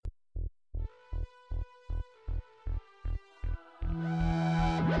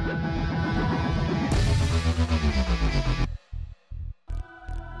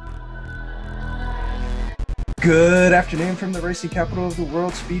Good afternoon from the racing capital of the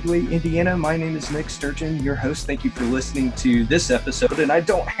world, Speedway, Indiana. My name is Nick Sturgeon, your host. Thank you for listening to this episode. And I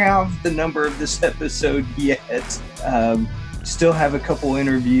don't have the number of this episode yet. Still have a couple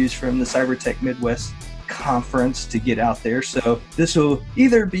interviews from the Cybertech Midwest conference to get out there. So this will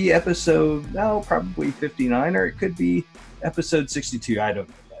either be episode, probably 59, or it could be episode 62. I don't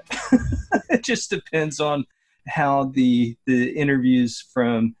know yet. It just depends on how the interviews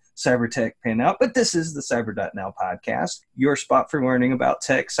from Cybertech pan out. But this is the Cyber.now podcast, your spot for learning about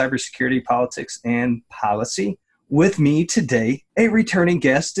tech, cybersecurity, politics, and policy. With me today, a returning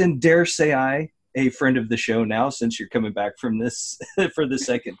guest, and dare say a friend of the show now, since you're coming back from this for the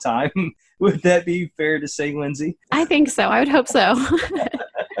second time. Would that be fair to say, Lindsay? I think so. I would hope so.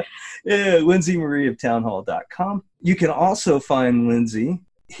 Yeah, Lindsay Marie of townhall.com. You can also find Lindsay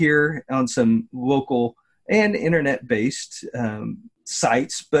here on some local and internet-based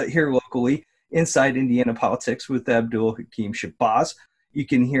sites, but here locally, Inside Indiana Politics with Abdul Hakim Shabazz. You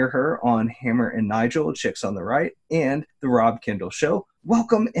can hear her on Hammer and Nigel, Chicks on the Right, and The Rob Kendall Show.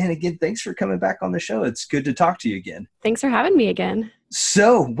 Welcome, and again, thanks for coming back on the show. It's good to talk to you again. Thanks for having me again.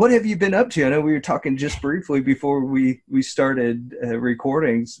 So, what have you been up to? I know we were talking just briefly before we started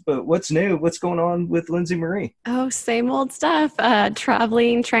recordings, but what's new? What's going on with Lindsay Marie? Oh, same old stuff.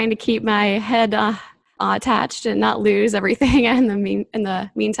 Traveling, trying to keep my head attached and not lose everything in the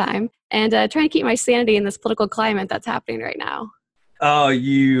meantime, and trying to keep my sanity in this political climate that's happening right now. Oh,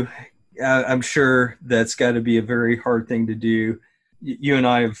 I'm sure that's got to be a very hard thing to do. You and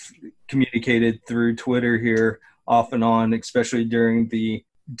I have communicated through Twitter here off and on, especially during the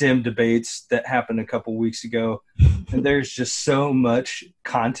Dem debates that happened a couple weeks ago. And there's just so much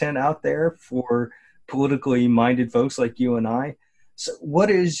content out there for politically minded folks like you and I. So what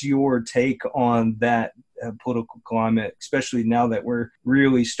is your take on that political climate, especially now that we're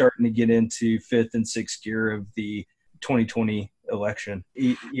really starting to get into fifth and sixth gear of the 2020 election,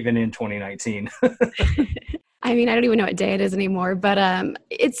 even in 2019? I mean, I don't even know what day it is anymore, but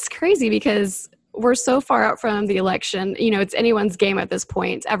it's crazy because we're so far out from the election. You know, it's anyone's game at this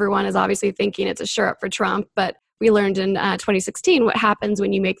point. Everyone is obviously thinking it's a sure up for Trump, but we learned in 2016 what happens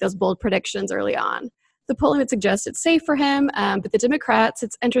when you make those bold predictions early on. The polling would suggest it's safe for him, but the Democrats,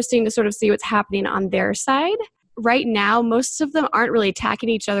 it's interesting to sort of see what's happening on their side. Right now, most of them aren't really attacking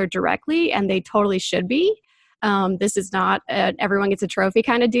each other directly, and they totally should be. This is not everyone gets a trophy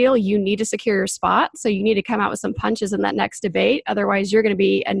kind of deal. You need to secure your spot, so you need to come out with some punches in that next debate. Otherwise, you're going to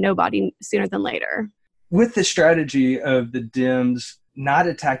be a nobody sooner than later. With the strategy of the Dems not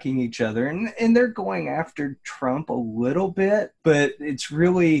attacking each other, and they're going after Trump a little bit, but it's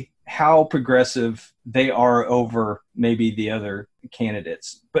really how progressive they are over maybe the other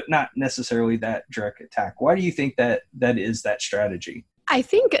candidates, but not necessarily that direct attack. Why do you think that is that strategy? I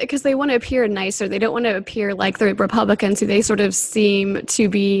think because they want to appear nicer. They don't want to appear like the Republicans, who they sort of seem to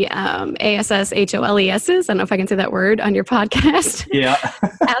be ASSHOLESs. I don't know if I can say that word on your podcast. Yeah.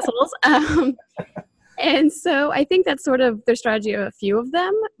 Assholes. And so I think that's sort of their strategy of a few of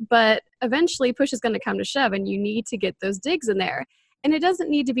them, but eventually push is going to come to shove, and you need to get those digs in there. And it doesn't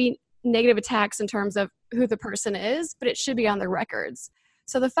need to be negative attacks in terms of who the person is, but it should be on their records.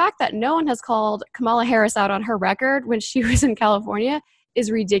 So the fact that no one has called Kamala Harris out on her record when she was in California is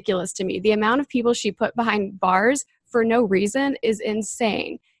ridiculous to me. The amount of people she put behind bars for no reason is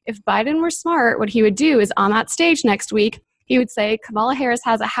insane. If Biden were smart, what he would do is on that stage next week, he would say, Kamala Harris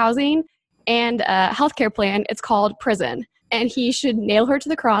has a housing and a healthcare plan. It's called prison. And he should nail her to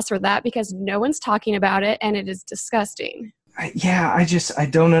the cross for that, because no one's talking about it, and it is disgusting. Yeah, I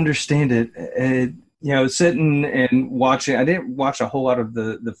don't understand it. Sitting and watching, I didn't watch a whole lot of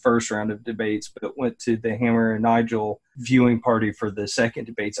the first round of debates, but went to the Hammer and Nigel viewing party for the second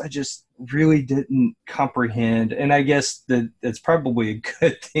debates. I just really didn't comprehend, and I guess that's probably a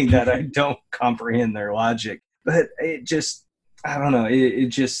good thing that I don't comprehend their logic. But it just, I don't know, it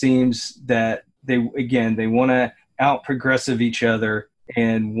just seems that they want to out-progressive each other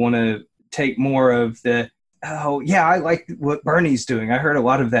and want to take more of the, oh, yeah, I like what Bernie's doing. I heard a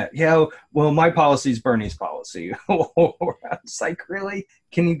lot of that. Yeah, well, my policy is Bernie's policy. It's like, really?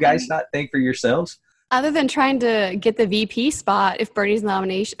 Can you guys not think for yourselves? Other than trying to get the VP spot, if Bernie's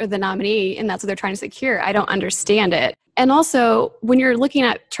the nominee, and that's what they're trying to secure, I don't understand it. And also, when you're looking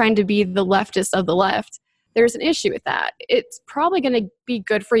at trying to be the leftist of the left, there's an issue with that. It's probably going to be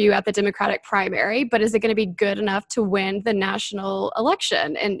good for you at the Democratic primary, but is it going to be good enough to win the national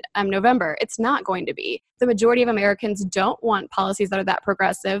election in November? It's not going to be. The majority of Americans don't want policies that are that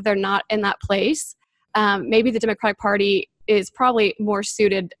progressive. They're not in that place. Maybe the Democratic Party is probably more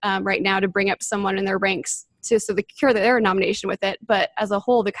suited right now to bring up someone in their ranks to secure their nomination with it. But as a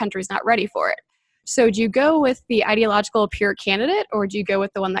whole, the country's not ready for it. So do you go with the ideological pure candidate, or do you go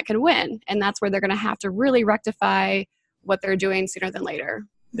with the one that can win? And that's where they're going to have to really rectify what they're doing sooner than later.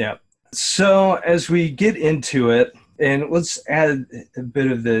 Yeah. So as we get into it, and let's add a bit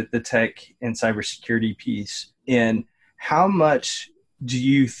of the tech and cybersecurity piece in, how much do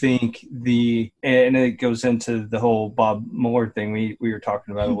you think and it goes into the whole Bob Mueller thing we were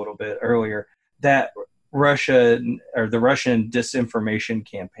talking about a little bit earlier, that the Russian disinformation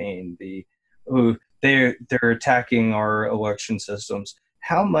campaign, they're attacking our election systems.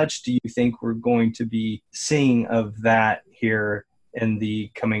 How much do you think we're going to be seeing of that here in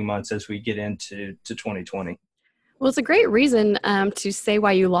the coming months as we get into 2020? Well, it's a great reason to say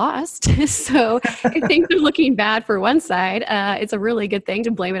why you lost. So if things are looking bad for one side, it's a really good thing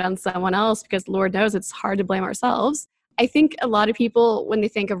to blame it on someone else, because Lord knows it's hard to blame ourselves. I think a lot of people, when they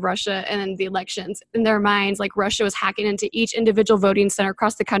think of Russia and the elections, in their minds, like Russia was hacking into each individual voting center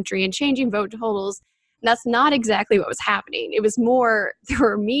across the country and changing vote totals. And that's not exactly what was happening. It was more, there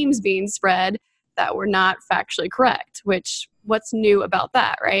were memes being spread that were not factually correct, which, what's new about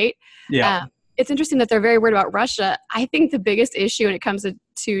that, right? Yeah. It's interesting that they're very worried about Russia. I think the biggest issue when it comes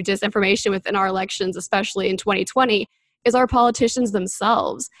to disinformation within our elections, especially in 2020, is our politicians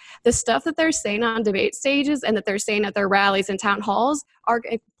themselves. The stuff that they're saying on debate stages and that they're saying at their rallies and town halls are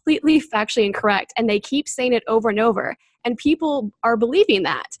completely factually incorrect, and they keep saying it over and over, and people are believing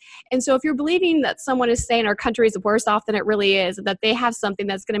that. And so if you're believing that someone is saying our country is worse off than it really is, that they have something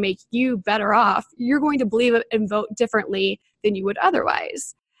that's going to make you better off, you're going to believe it and vote differently than you would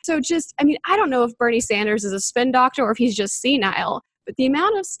otherwise. So I don't know if Bernie Sanders is a spin doctor or if he's just senile, but the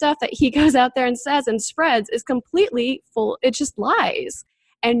amount of stuff that he goes out there and says and spreads is completely full. It's just lies.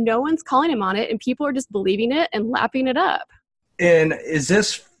 And no one's calling him on it, and people are just believing it and lapping it up. And is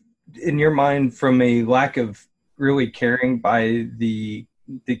this, in your mind, from a lack of really caring by the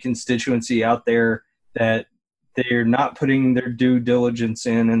constituency out there, that they're not putting their due diligence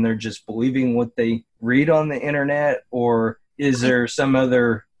in and they're just believing what they read on the internet? Or is there some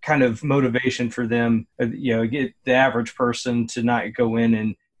other kind of motivation for them, get the average person to not go in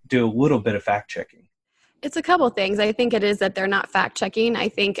and do a little bit of fact checking? It's a couple things. I think it is that they're not fact checking. I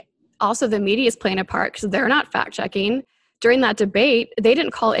think also the media is playing a part because they're not fact checking. During that debate, they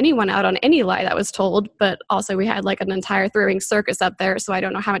didn't call anyone out on any lie that was told, but also we had like an entire three-ring circus up there, so I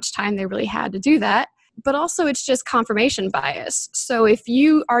don't know how much time they really had to do that. But also it's just confirmation bias. So if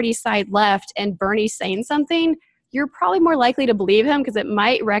you already side left and Bernie's saying something, you're probably more likely to believe him because it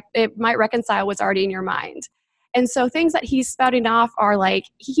might reconcile what's already in your mind. And so things that he's spouting off are like,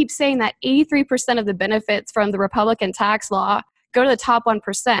 he keeps saying that 83% of the benefits from the Republican tax law go to the top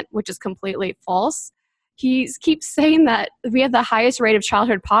 1%, which is completely false. He keeps saying that we have the highest rate of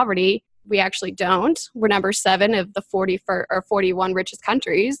childhood poverty. We actually don't. We're number 7 of the 41 richest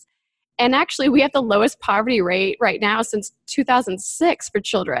countries. And actually, we have the lowest poverty rate right now since 2006 for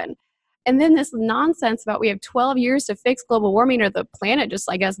children. And then this nonsense about we have 12 years to fix global warming or the planet just,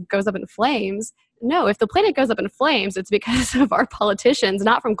 I guess, goes up in flames. No, if the planet goes up in flames, it's because of our politicians,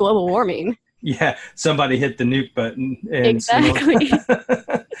 not from global warming. Yeah, somebody hit the nuke button. Exactly.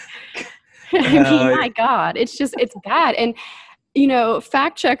 I mean, my God, it's bad. And,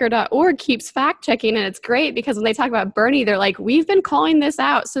 factchecker.org keeps fact checking, and it's great because when they talk about Bernie, they're like, we've been calling this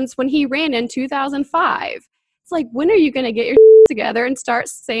out since when he ran in 2005. It's like, when are you going to get your together and start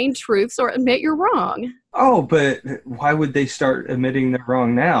saying truths or admit you're wrong? Oh, but why would they start admitting they're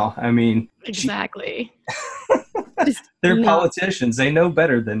wrong now? I mean, exactly. They're politicians. They know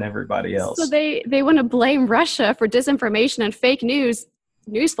better than everybody else. So they want to blame Russia for disinformation and fake news.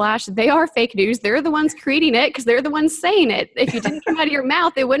 Newsflash, they are fake news. They're the ones creating it because they're the ones saying it. If it didn't come out of your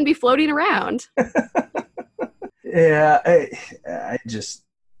mouth, it wouldn't be floating around. Yeah, it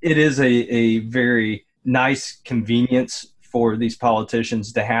is a very nice convenience for these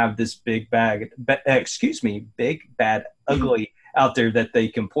politicians to have this big bad ugly out there that they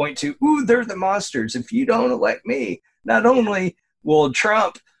can point to. Ooh, they're the monsters. If you don't elect me, not only will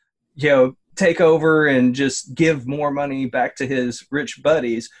Trump, take over and just give more money back to his rich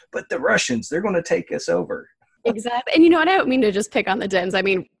buddies, but the Russians, they're going to take us over. Exactly. And I don't mean to just pick on the Dems. I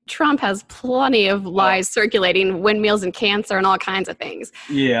mean, Trump has plenty of lies circulating, windmills and cancer and all kinds of things.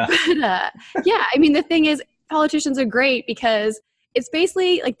 Yeah. But the thing is, politicians are great because it's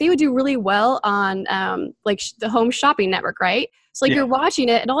basically like they would do really well on the Home Shopping Network, right? So you're watching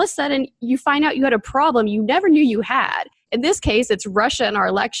it and all of a sudden you find out you had a problem you never knew you had. In this case, it's Russia and our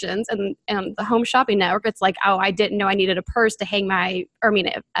elections, and the Home Shopping Network, it's like, oh, I didn't know I needed a purse to hang a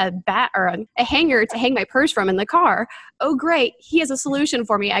hanger to hang my purse from in the car. Oh, great. He has a solution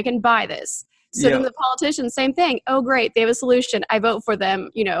for me. I can buy this. So then the politicians, same thing. Oh, great. They have a solution. I vote for them.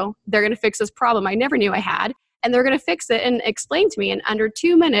 They're going to fix this problem I never knew I had. And they're going to fix it and explain to me in under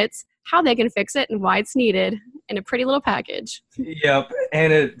 2 minutes how they can fix it and why it's needed in a pretty little package. Yep.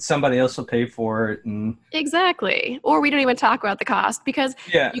 And somebody else will pay for it. And exactly. Or we don't even talk about the cost because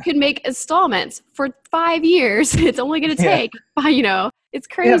you can make installments for 5 years. It's only going to take, it's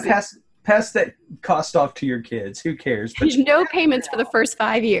crazy. Yeah, pass that cost off to your kids. Who cares? But no payments for the first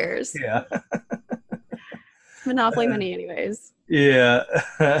 5 years. Yeah. Monopoly money anyways. Yeah.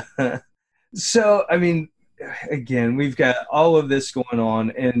 So, I mean, again, we've got all of this going on,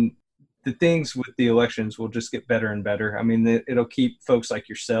 and the things with the elections will just get better and better. I mean, it'll keep folks like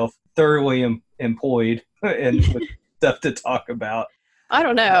yourself thoroughly employed and with stuff to talk about. I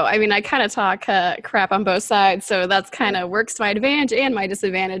don't know. I mean, I kind of talk crap on both sides, so that's kind of works to my advantage and my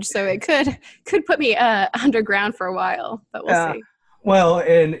disadvantage. So it could put me underground for a while, but we'll see. Well,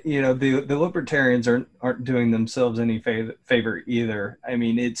 and the libertarians aren't doing themselves any favor either. I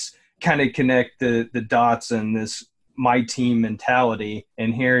mean, it's kind of connect the dots in this my team mentality,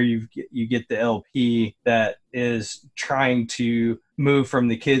 and here you get the LP that is trying to move from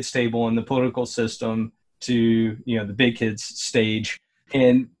the kids table in the political system to the big kids stage,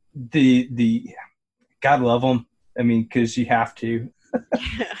 and the God love them. I mean, because you have to.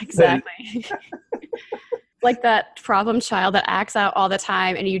 Yeah, exactly. Like that problem child that acts out all the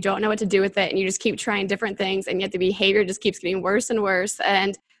time and you don't know what to do with it, and you just keep trying different things, and yet the behavior just keeps getting worse and worse.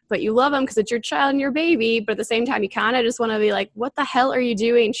 But you love them because it's your child and your baby, but at the same time, you kind of just want to be like, what the hell are you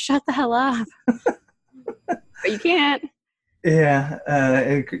doing? Shut the hell up. But you can't. Yeah.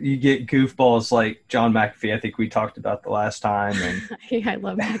 You get goofballs like John McAfee. I think we talked about the last time. And yeah, I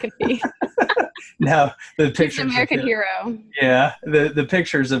love McAfee. Now, the pictures. He's an American hero. Yeah. The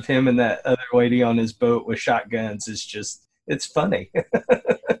pictures of him and that other lady on his boat with shotguns is just, it's funny.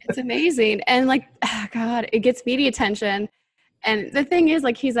 It's amazing. And God, it gets media attention. And the thing is,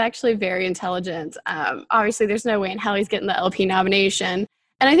 he's actually very intelligent. Obviously, there's no way in hell he's getting the LP nomination.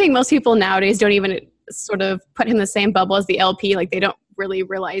 And I think most people nowadays don't even sort of put him in the same bubble as the LP. They don't really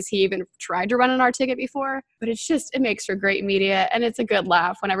realize he even tried to run on our ticket before. But it makes for great media. And it's a good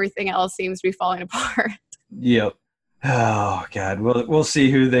laugh when everything else seems to be falling apart. Yep. Oh, God. We'll see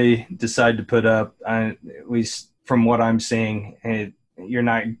who they decide to put up. At least from what I'm seeing, you're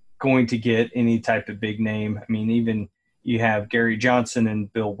not going to get any type of big name. I mean, even you have Gary Johnson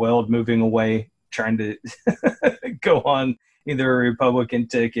and Bill Weld moving away, trying to go on either a Republican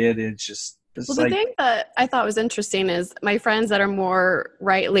ticket. The thing that I thought was interesting is my friends that are more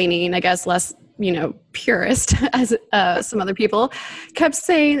right-leaning, I guess less, purist as some other people, kept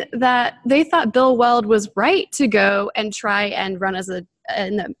saying that they thought Bill Weld was right to go and try and run as a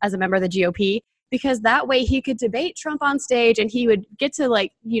member of the GOP, because that way he could debate Trump on stage and he would get to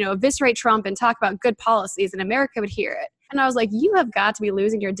eviscerate Trump and talk about good policies, and America would hear it. And I was like, you have got to be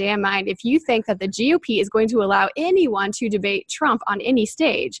losing your damn mind if you think that the GOP is going to allow anyone to debate Trump on any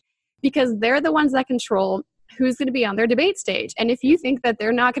stage, because they're the ones that control who's going to be on their debate stage. And if you think that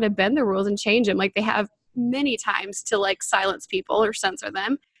they're not going to bend the rules and change them like they have many times to silence people or censor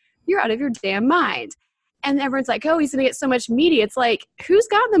them, you're out of your damn mind. And everyone's like, oh, he's going to get so much media. It's like, who's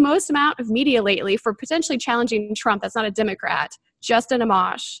gotten the most amount of media lately for potentially challenging Trump that's not a Democrat? Justin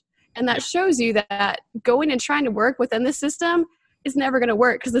Amash. And that shows you that going and trying to work within the system is never going to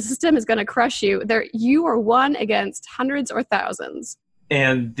work, because the system is going to crush you. You are one against hundreds or thousands.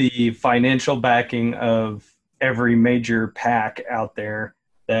 And the financial backing of every major PAC out there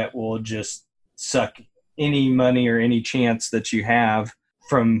that will just suck any money or any chance that you have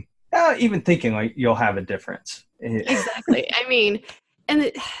from even thinking you'll have a difference. Exactly. I mean,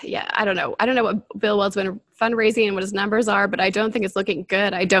 I don't know. I don't know what Bill Weld's been fundraising and what his numbers are, but I don't think it's looking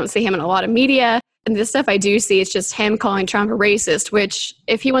good. I don't see him in a lot of media. And the stuff I do see, it's just him calling Trump a racist, which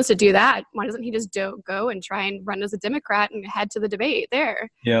if he wants to do that, why doesn't he just go and try and run as a Democrat and head to the debate there?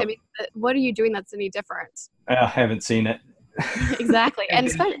 Yep. I mean, what are you doing that's any different? I haven't seen it. Exactly. And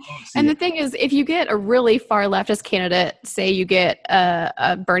the thing is, if you get a really far leftist candidate, say you get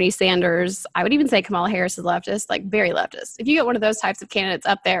Bernie Sanders, I would even say Kamala Harris is leftist, very leftist. If you get one of those types of candidates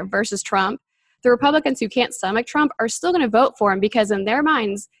up there versus Trump, the Republicans who can't stomach Trump are still going to vote for him, because in their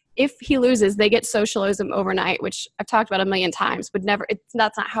minds, if he loses, they get socialism overnight, which I've talked about a million times, but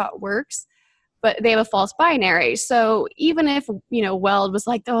that's not how it works. But they have a false binary. So even if, Weld was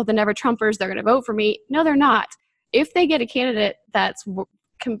like, oh, the never Trumpers, they're going to vote for me. No, they're not. If they get a candidate that's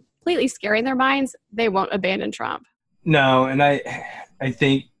completely scaring their minds, they won't abandon Trump. No, and I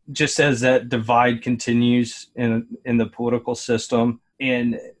think just as that divide continues in the political system,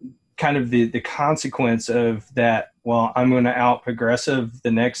 and kind of the consequence of that, well, I'm going to out progressive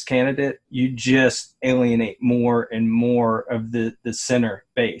the next candidate, you just alienate more and more of the center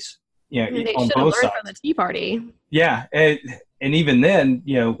base, you know, They on should have both learned sides. from the Tea Party. Yeah. And even then,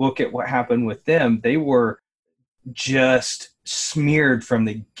 you know, look at what happened with them. They were just smeared from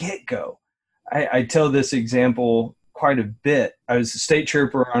the get-go. I tell this example quite a bit. I was a state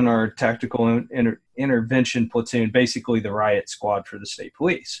trooper on our tactical intervention platoon, basically the riot squad for the state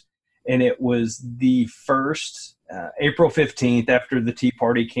police. And it was the first April 15th after the Tea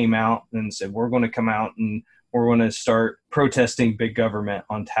Party came out and said, we're going to come out and we're going to start protesting big government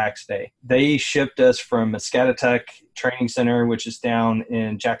on tax day. They shipped us from Muscatatuck Training Center, which is down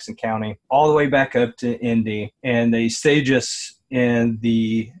in Jackson County, all the way back up to Indy. And they staged us in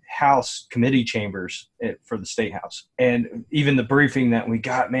the House committee chambers for the State House. And even the briefing that we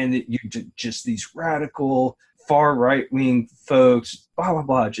got, man, that you just these radical, far right-wing folks, blah, blah,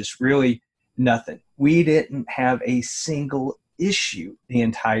 blah, just really nothing. We didn't have a single issue the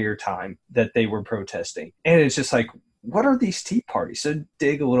entire time that they were protesting. And it's just like, what are these Tea Parties? So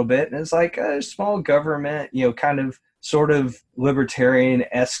dig a little bit, and it's like a small government, you know, kind of sort of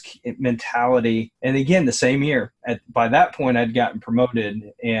libertarian-esque mentality. And again, the same year, by that point, I'd gotten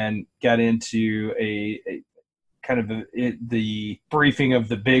promoted and got into a kind of the briefing of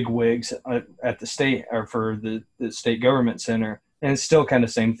the big wigs at the state, or for the state government center. And it's still kind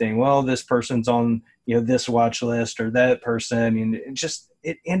of same thing. Well, this person's on, you know, this watch list or that person. And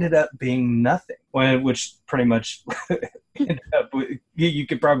it ended up being nothing, which pretty much ended up, you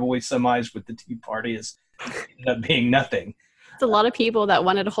could probably surmise with the Tea Party is ended up being nothing. It's a lot of people that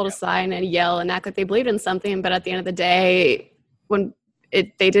wanted to hold a sign and yell and act like they believed in something. But at the end of the day, when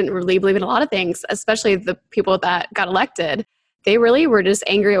they didn't really believe in a lot of things, especially the people that got elected, they really were just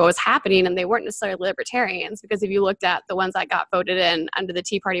angry at what was happening, and they weren't necessarily libertarians, because if you looked at the ones that got voted in under the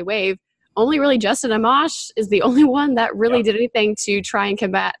Tea Party wave, only really Justin Amash is the only one that really did anything to try and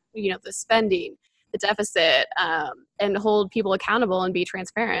combat, you know, the spending, the deficit, and hold people accountable and be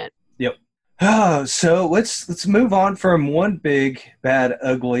transparent. Yep. So let's move on from one big, bad,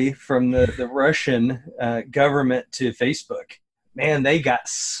 ugly from the Russian government to Facebook. Man, they got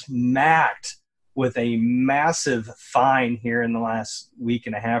smacked with a massive fine here in the last week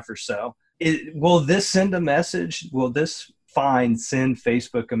and a half or so. Will this send a message? Will this fine send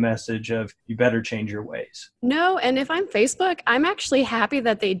Facebook a message of, you better change your ways? No, and if I'm Facebook, I'm actually happy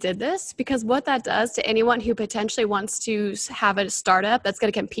that they did this, because what that does to anyone who potentially wants to have a startup that's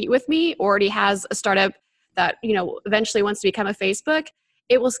going to compete with me, or already has a startup that, you know, eventually wants to become a Facebook,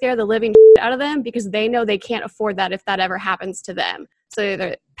 it will scare the living out of them, because they know they can't afford that if that ever happens to them. So they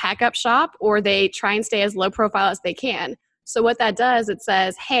either pack up shop or they try and stay as low profile as they can. So what that does, it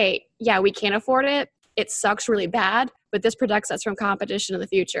says, hey, yeah, we can't afford it. It sucks really bad, but this protects us from competition in the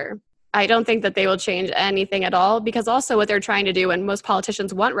future. I don't think that they will change anything at all, because also what they're trying to do, and most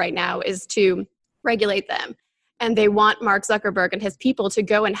politicians want right now, is to regulate them. And they want Mark Zuckerberg and his people to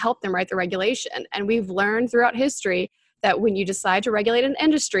go and help them write the regulation. And we've learned throughout history that when you decide to regulate an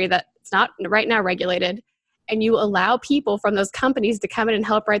industry that's not right now regulated, and you allow people from those companies to come in and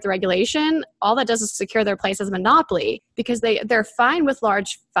help write the regulation, all that does is secure their place as a monopoly, because they're fine with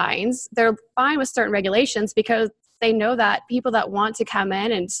large fines. They're fine with certain regulations, because they know that people that want to come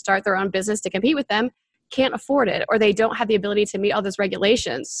in and start their own business to compete with them can't afford it, or they don't have the ability to meet all those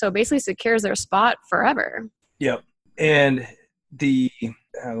regulations. So it basically secures their spot forever. Yep. And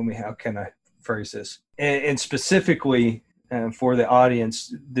how can I phrase this? And specifically for the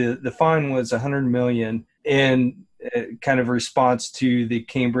audience, the fine was $100 million in kind of response to the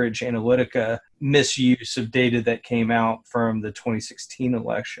Cambridge Analytica misuse of data that came out from the 2016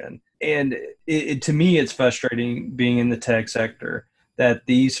 election. And to me, it's frustrating being in the tech sector that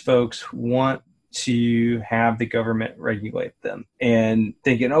these folks want to have the government regulate them, and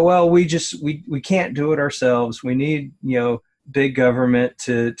thinking, oh, well, we can't do it ourselves. We need, you know, big government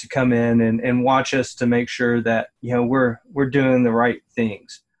to come in and watch us to make sure that, you know, we're doing the right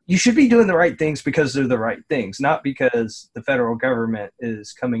things. You should be doing the right things because they're the right things, not because the federal government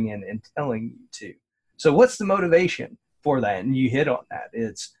is coming in and telling you to. So what's the motivation for that? And you hit on that.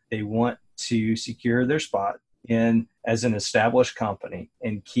 It's they want to secure their spot in as an established company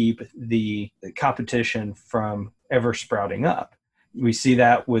and keep the competition from ever sprouting up. We see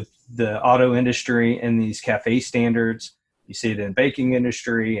that with the auto industry and these cafe standards. You see it in baking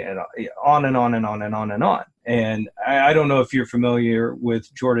industry, and on and on and on and on and on. And I don't know if you're familiar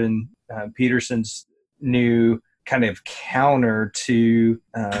with Jordan Peterson's new kind of counter to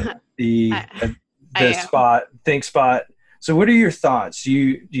ThinkSpot. So what are your thoughts? Do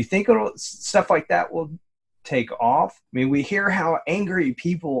you think stuff like that will take off. I mean, we hear how angry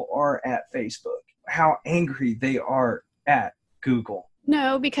people are at Facebook, how angry they are at Google.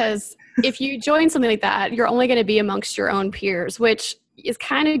 No, because if you join something like that, you're only going to be amongst your own peers, which is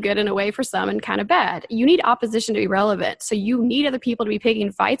kind of good in a way for some and kind of bad. You need opposition to be relevant. So you need other people to be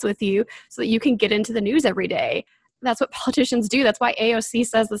picking fights with you so that you can get into the news every day. That's what politicians do. That's why AOC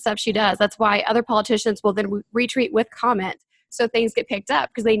says the stuff she does. That's why other politicians will then retweet with comment so things get picked up,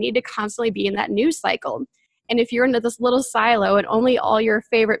 because they need to constantly be in that news cycle. And if you're into this little silo and only all your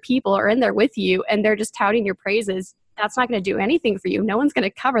favorite people are in there with you and they're just touting your praises, that's not going to do anything for you. No one's going to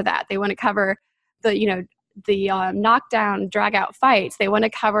cover that. They want to cover the knockdown, drag out fights. They want to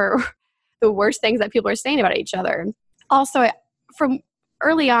cover the worst things that people are saying about each other. Also, from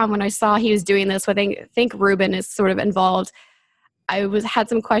early on when I saw he was doing this, I think Rubin is sort of involved. I had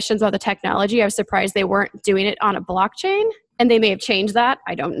some questions about the technology. I was surprised they weren't doing it on a blockchain, and they may have changed that.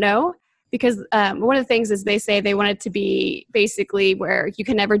 I don't know. Because one of the things is they say they want it to be basically where you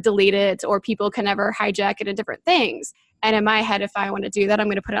can never delete it or people can never hijack it in different things. And in my head, if I want to do that, I'm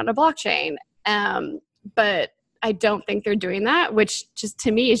going to put it on a blockchain. But I don't think they're doing that, which just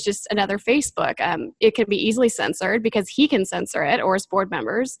to me is just another Facebook. It can be easily censored because he can censor it, or his board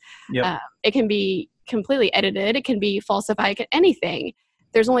members. Yep. It can be completely edited. It can be falsified, anything.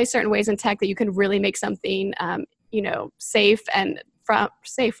 There's only certain ways in tech that you can really make something, safe and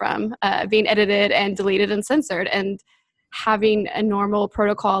from being edited and deleted and censored, and having a normal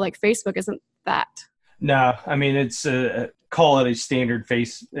protocol like Facebook isn't that. No, I mean, it's call it a standard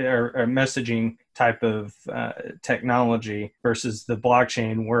face or messaging type of technology versus the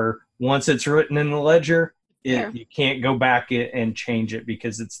blockchain, where once it's written in the ledger, you can't go back and change it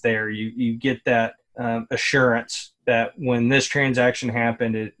because it's there. You get that assurance that when this transaction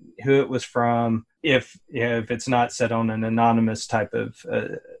happened, who it was from, if it's not set on an anonymous type of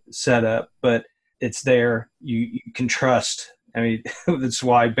setup, but it's there, you can trust. I mean, that's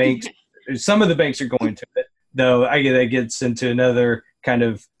why some of the banks are going to it, though. That gets into another kind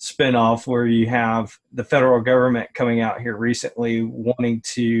of spinoff where you have the federal government coming out here recently wanting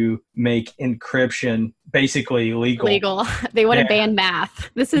to make encryption basically legal. They want to ban math.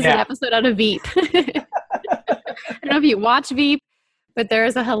 This is an episode out of Veep. I don't know if you watch Veep, but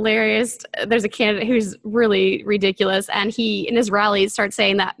there's a candidate who's really ridiculous, and he in his rallies starts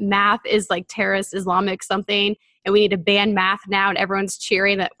saying that math is like terrorist Islamic something, and we need to ban math now, and everyone's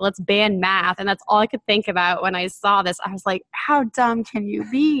cheering that let's ban math. And that's all I could think about when I saw this. I was like, how dumb can you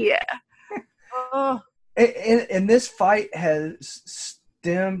be? And this fight has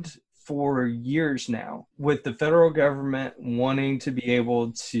stemmed for years now, with the federal government wanting to be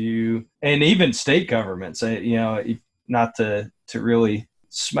able to, and even state governments, not to really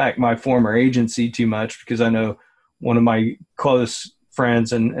smack my former agency too much, because I know one of my close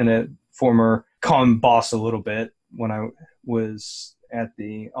friends and a former boss a little bit when I was at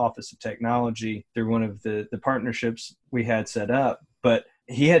the Office of Technology through one of the partnerships we had set up. But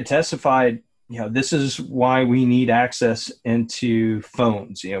he had testified, this is why we need access into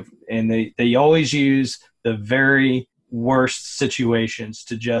phones, and they always use the very worst situations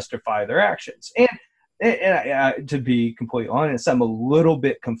to justify their actions. And to be completely honest, I'm a little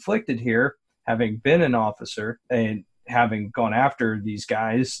bit conflicted here, having been an officer and having gone after these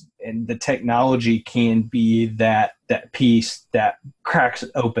guys, and the technology can be that piece that cracks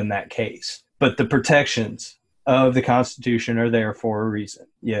open that case. But the protections of the Constitution are there for a reason.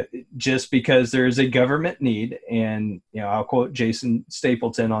 Just because there is a government need, and I'll quote Jason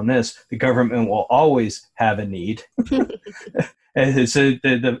Stapleton on this, the government will always have a need. And so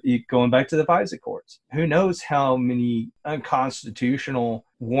going back to the FISA courts, who knows how many unconstitutional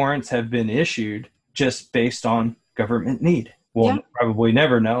warrants have been issued just based on government need. We'll probably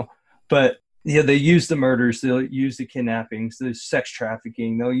never know. But they use the murders, they'll use the kidnappings, the sex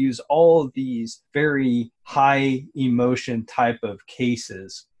trafficking, they'll use all of these very high emotion type of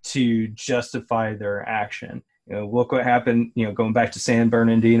cases to justify their action. Look what happened, going back to San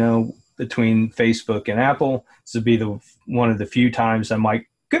Bernardino between Facebook and Apple. This would be one of the few times I'm like,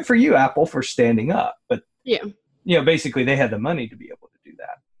 good for you, Apple, for standing up. But basically they had the money to be able to do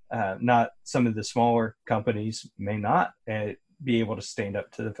that. Not some of the smaller companies may not be able to stand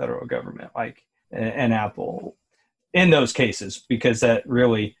up to the federal government like an Apple in those cases, because that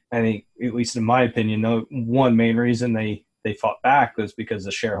really, I think, at least in my opinion, the one main reason they fought back was because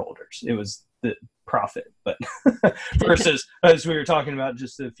of shareholders. It was the profit. But versus, as we were talking about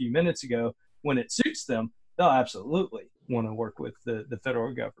just a few minutes ago, when it suits them, they'll absolutely want to work with the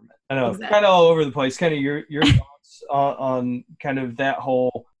federal government. I know, kind of all over the place. Kind of your thoughts on kind of that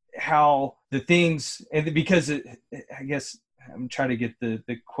whole, how the things, and because I guess I'm trying to get the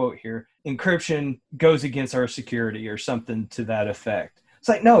quote here. Encryption goes against our security or something to that effect. It's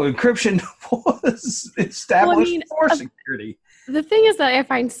like, no, encryption was established for security. The thing is that I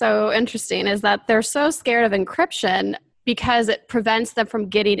find so interesting is that they're so scared of encryption because it prevents them from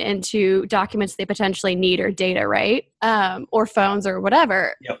getting into documents they potentially need or data, right? Or phones or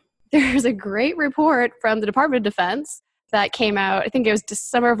whatever. Yep. There's a great report from the Department of Defense that came out, I think it was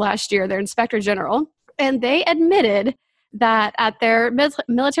December of last year, their Inspector General, and they admitted that at their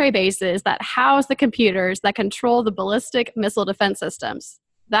military bases that house the computers that control the ballistic missile defense systems,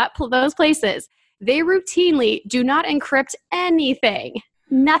 those places, they routinely do not encrypt anything.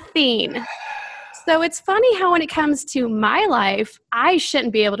 Nothing. So it's funny how when it comes to my life, I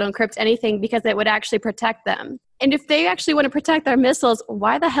shouldn't be able to encrypt anything because it would actually protect them. And if they actually want to protect their missiles,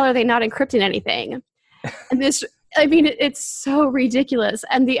 why the hell are they not encrypting anything? And it's so ridiculous.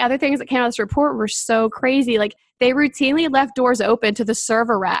 And the other things that came out of this report were so crazy. Like, they routinely left doors open to the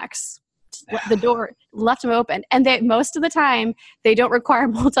server racks. The door left them open. And most of the time, they don't require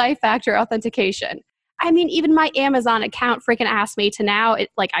multi-factor authentication. I mean, even my Amazon account freaking asked me to now,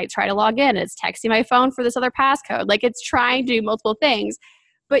 I try to log in, it's texting my phone for this other passcode. Like, it's trying to do multiple things.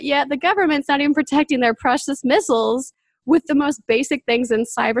 But yet the government's not even protecting their precious missiles with the most basic things in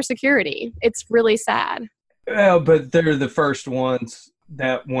cybersecurity. It's really sad. Well, but they're the first ones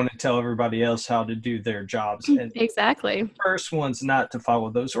that want to tell everybody else how to do their jobs. And exactly. The first ones not to follow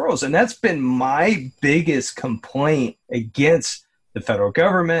those rules. And that's been my biggest complaint against the federal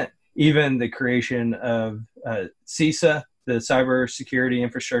government, even the creation of CISA, the Cybersecurity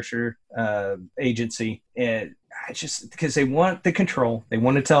Infrastructure Agency. And because they want the control, they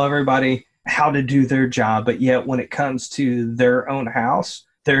want to tell everybody how to do their job. But yet when it comes to their own house,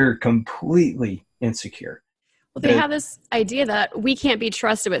 they're completely insecure. Well, they have this idea that we can't be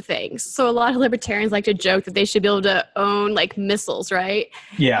trusted with things. So a lot of libertarians like to joke that they should be able to own missiles, right?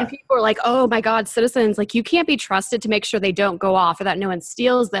 Yeah. And people are like, oh my God, citizens, you can't be trusted to make sure they don't go off or that no one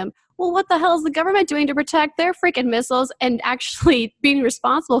steals them. Well, what the hell is the government doing to protect their freaking missiles and actually being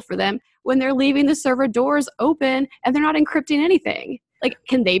responsible for them when they're leaving the server doors open and they're not encrypting anything?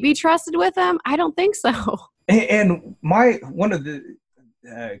 Can they be trusted with them? I don't think so. And one of the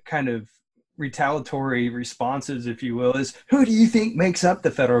kind of retaliatory responses, if you will, is, who do you think makes up the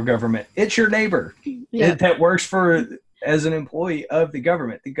federal government? It's your neighbor that works as an employee of the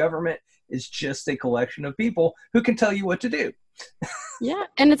government. The government is just a collection of people who can tell you what to do. Yeah,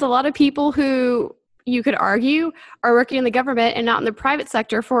 and it's a lot of people who you could argue are working in the government and not in the private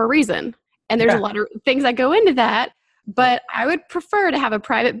sector for a reason. And there's a lot of things that go into that. But I would prefer to have a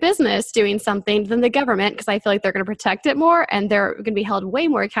private business doing something than the government, because I feel like they're going to protect it more and they're going to be held way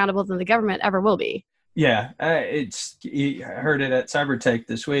more accountable than the government ever will be. Yeah, I heard it at Cybertech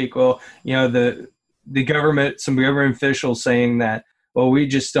this week. Well, the government, some government officials saying that, well, we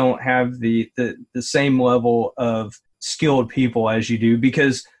just don't have the same level of skilled people as you do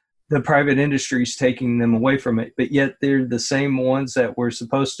because the private industry is taking them away from it, but yet they're the same ones that we're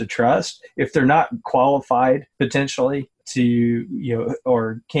supposed to trust. If they're not qualified potentially to,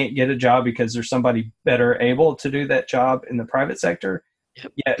 or can't get a job because there's somebody better able to do that job in the private sector,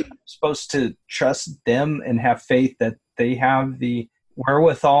 yet I'm supposed to trust them and have faith that they have the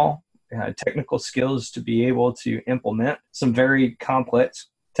wherewithal, technical skills to be able to implement some very complex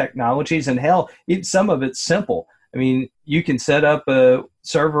technologies. And hell, even some of it's simple. I mean, you can set up a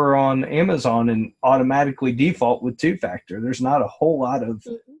server on Amazon and automatically default with two-factor. There's not a whole lot of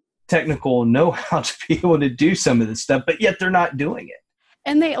technical know-how to be able to do some of this stuff, but yet they're not doing it.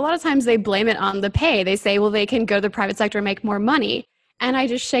 And a lot of times they blame it on the pay. They say, well, they can go to the private sector and make more money. And I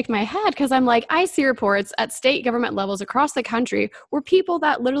just shake my head because I'm like, I see reports at state government levels across the country where people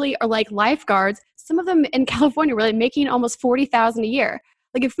that literally are like lifeguards, some of them in California were making almost $40,000 a year.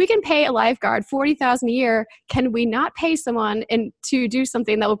 If we can pay a lifeguard $40,000 a year, can we not pay someone to do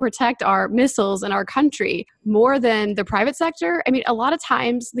something that will protect our missiles and our country more than the private sector? I mean, a lot of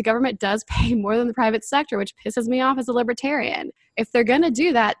times the government does pay more than the private sector, which pisses me off as a libertarian. If they're going to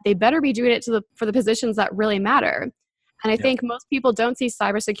do that, they better be doing it for the positions that really matter. And I think most people don't see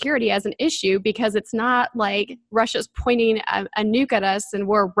cybersecurity as an issue because it's not like Russia's pointing a nuke at us and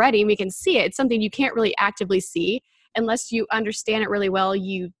we're ready and we can see it. It's something you can't really actively see. Unless you understand it really well,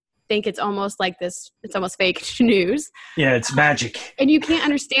 you think it's almost like this, it's almost fake news. Yeah, it's magic. And you can't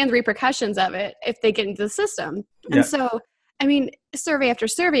understand the repercussions of it if they get into the system. And so, I mean, survey after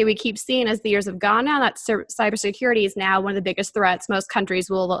survey, we keep seeing as the years have gone now that cybersecurity is now one of the biggest threats most countries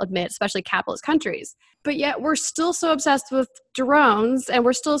will admit, especially capitalist countries. But yet we're still so obsessed with drones and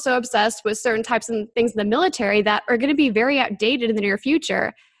we're still so obsessed with certain types of things in the military that are going to be very outdated in the near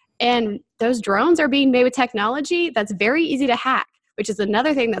future. And those drones are being made with technology that's very easy to hack, which is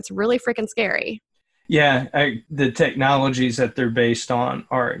another thing that's really freaking scary. Yeah, the technologies that they're based on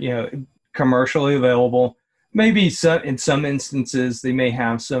are, commercially available. Maybe in some instances they may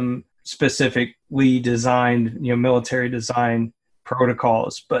have some specifically designed, military design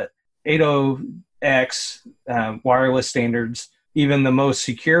protocols, but 802.11x wireless standards, even the most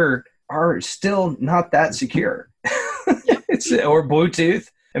secure, are still not that secure. Or Bluetooth.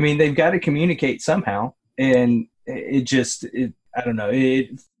 I mean, they've got to communicate somehow, and I don't know.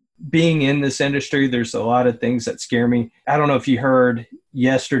 Being in this industry, there's a lot of things that scare me. I don't know if you heard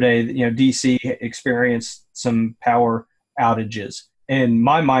yesterday, DC experienced some power outages, and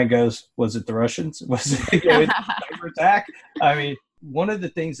my mind goes, was it the Russians? Was it a cyber attack? I mean, one of the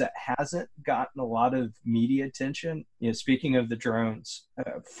things that hasn't gotten a lot of media attention, speaking of the drones,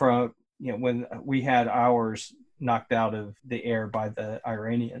 from when we had ours knocked out of the air by the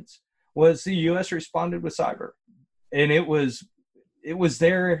Iranians, was the U.S. responded with cyber, and it was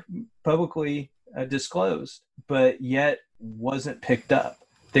there publicly disclosed, but yet wasn't picked up.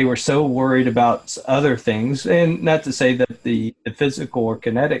 They were so worried about other things, and not to say that the physical or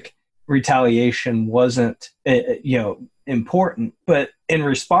kinetic retaliation wasn't important, but in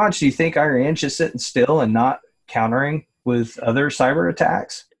response, do you think Iran's just sitting still and not countering with other cyber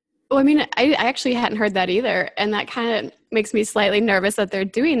attacks? Well, I mean, I actually hadn't heard that either. And that kind of makes me slightly nervous that they're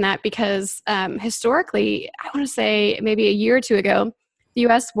doing that because historically, I want to say maybe a year or two ago, the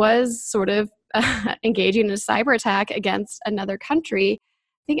U.S. was sort of engaging in a cyber attack against another country.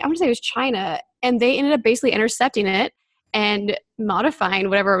 I want to say it was China. And they ended up basically intercepting it and modifying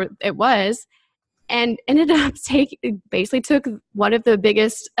whatever it was, and ended up took one of the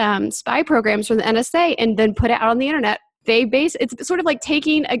biggest spy programs from the NSA and then put it out on the internet. It's sort of like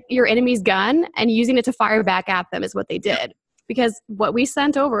taking your enemy's gun and using it to fire back at them is what they did. Because what we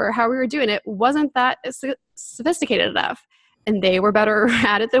sent over, how we were doing it, wasn't that sophisticated enough. And they were better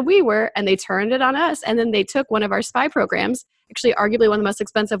at it than we were, and they turned it on us. And then they took one of our spy programs, actually arguably one of the most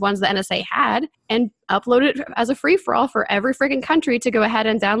expensive ones the NSA had, and uploaded it as a free-for-all for every freaking country to go ahead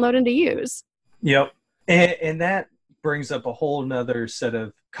and download and to use. Yep. And that brings up a whole nother set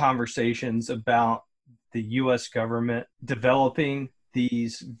of conversations about the U.S. government developing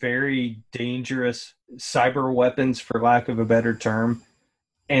these very dangerous cyber weapons, for lack of a better term,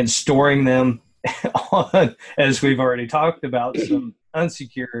 and storing them on, as we've already talked about, some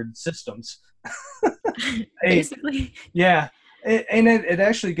unsecured systems. Basically. Yeah. And it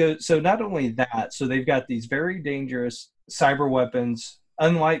actually goes, so not only that, so they've got these very dangerous cyber weapons,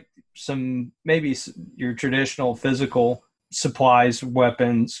 unlike maybe your traditional physical supplies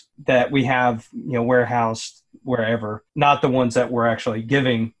weapons that we have warehoused wherever, not the ones that we're actually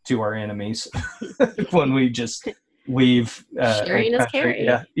giving to our enemies when we just leave sharing is caring.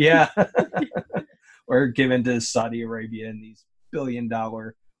 Yeah. Or given to Saudi Arabia in these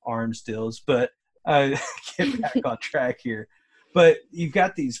billion-dollar arms deals. But get back on track here. But you've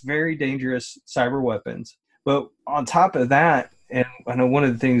got these very dangerous cyber weapons, but on top of that, and I know one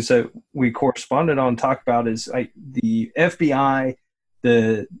of the things that we corresponded on talk about is like the FBI,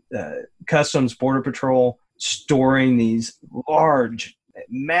 the Customs Border Patrol storing these large,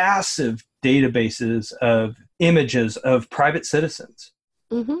 massive databases of images of private citizens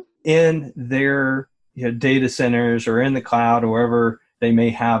in their data centers or in the cloud or wherever they may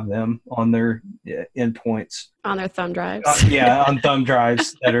have them on their endpoints. On their thumb drives. On thumb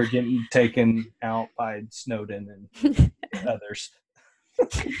drives that are getting taken out by Snowden and others.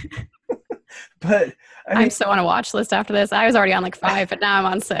 But I'm so on a watch list after this. I was already on like 5, but now I'm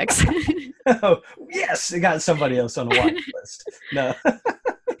on 6. Oh, yes, I got somebody else on the watch list. No.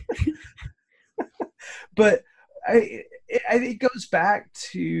 But it goes back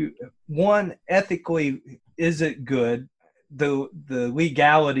to, one, ethically, is it good? The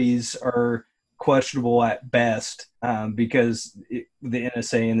legalities are questionable at best because the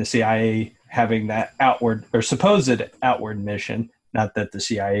NSA and the CIA having that outward or supposed outward mission, not that the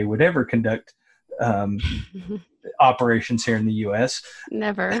CIA would ever conduct operations here in the U.S.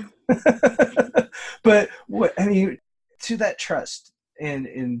 Never. But to that trust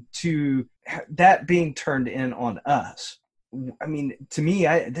and to that being turned in on us, I mean, to me,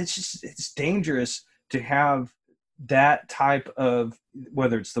 it's dangerous to have that type of,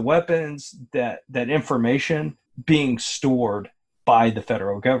 whether it's the weapons, that information being stored by the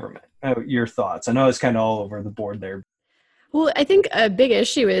federal government. Your thoughts? I know it's kind of all over the board there. Well, I think a big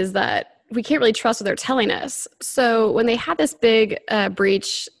issue is that we can't really trust what they're telling us. So when they had this big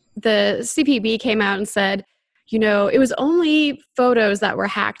breach, the CPB came out and said, it was only photos that were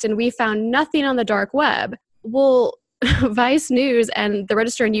hacked and we found nothing on the dark web. Well, Vice News and the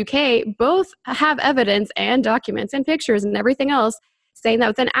Register in UK both have evidence and documents and pictures and everything else saying that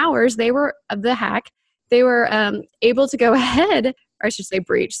within hours of the hack, they were able to go ahead, or I should say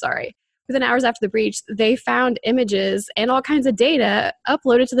breach, sorry. Within hours after the breach, they found images and all kinds of data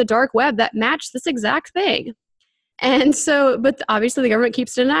uploaded to the dark web that matched this exact thing. And so, but obviously the government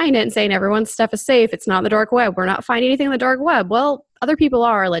keeps denying it and saying everyone's stuff is safe. It's not the dark web. We're not finding anything in the dark web. Well, other people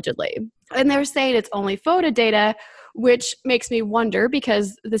are allegedly. And they're saying it's only photo data, which makes me wonder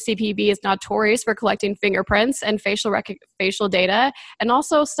because the CPB is notorious for collecting fingerprints and facial data and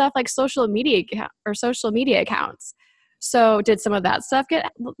also stuff like social media accounts. So did some of that stuff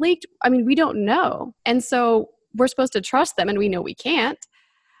get leaked? I mean, we don't know. And so we're supposed to trust them and we know we can't.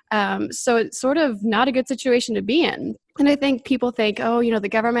 So it's sort of not a good situation to be in. And I think people think, oh, the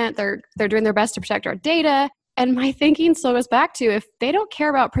government, they're doing their best to protect our data. And my thinking still goes back to if they don't care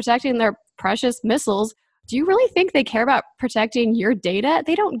about protecting their precious missiles, do you really think they care about protecting your data?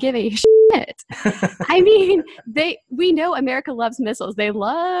 They don't give a shit. I mean, we know America loves missiles. They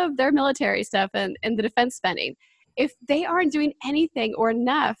love their military stuff and the defense spending. If they aren't doing anything or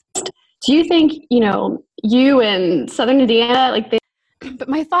enough, do you think, you in Southern Indiana, but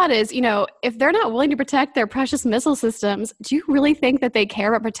my thought is, if they're not willing to protect their precious missile systems, do you really think that they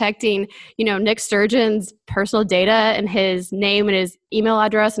care about protecting, Nick Sturgeon's personal data and his name and his email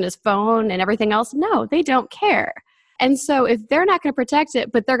address and his phone and everything else? No, they don't care. And so if they're not going to protect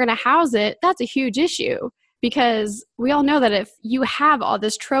it, but they're going to house it, that's a huge issue because we all know that if you have all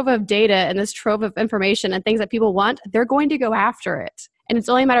this trove of data and this trove of information and things that people want, they're going to go after it. And it's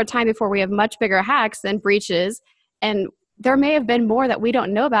only a matter of time before we have much bigger hacks and breaches. And there may have been more that we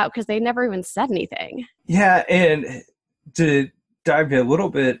don't know about because they never even said anything. Yeah, and to dive a little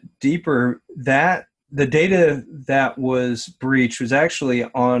bit deeper, that the data that was breached was actually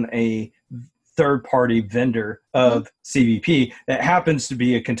on a third-party vendor of CBP that happens to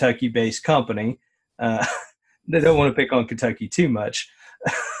be a Kentucky-based company. They don't want to pick on Kentucky too much.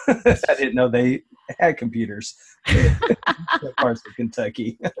 I didn't know they had computers in parts of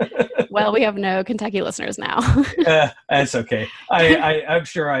Kentucky. Well, we have no Kentucky listeners now. That's okay. I'm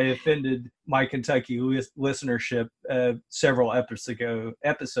sure I offended my Kentucky listenership several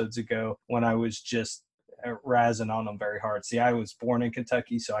episodes ago when I was just razzing on them very hard. See, I was born in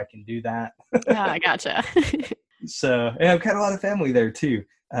Kentucky, so I can do that. I gotcha. So, and I've got a lot of family there too.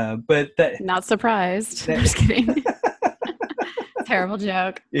 But not surprised. I'm just kidding. Terrible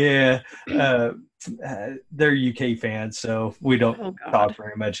joke. Yeah. They're UK fans, so we don't talk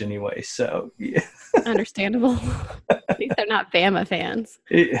very much anyway. So, yeah. Understandable. At least they're not Bama fans.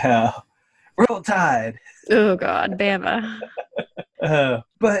 Yeah. Roll Tide. Oh, God. Bama.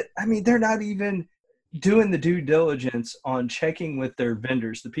 But, I mean, they're not even doing the due diligence on checking with their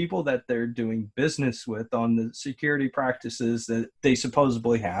vendors, the people that they're doing business with on the security practices that they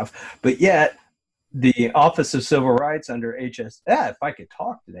supposedly have. But yet, the Office of Civil Rights under HSS, if I could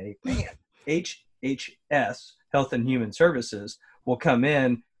talk today, man, HHS, Health and Human Services, will come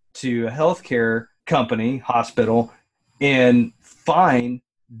in to a healthcare company, hospital, and fine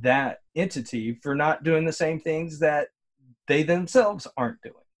that entity for not doing the same things that they themselves aren't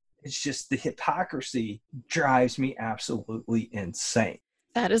doing. It's just the hypocrisy drives me absolutely insane.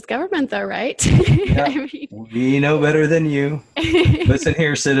 That is government, though, right? Yeah, I mean, we know better than you. Listen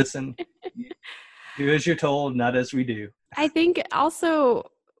here, citizen. Do as you're told, not as we do. I think also,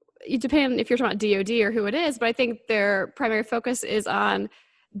 it depends if you're talking about DOD or who it is, but I think their primary focus is on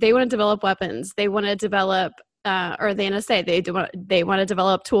they want to develop weapons. They want to develop, or the NSA, they want to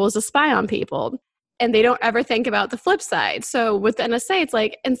develop tools to spy on people. And they don't ever think about the flip side. So with the NSA, it's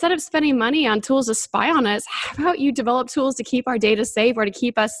like, instead of spending money on tools to spy on us, how about you develop tools to keep our data safe or to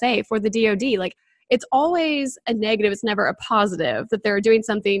keep us safe? Or the DOD, like, it's always a negative. It's never a positive that they're doing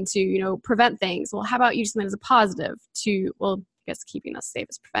something to, prevent things. Well, how about you just make it as a positive to, well, I guess keeping us safe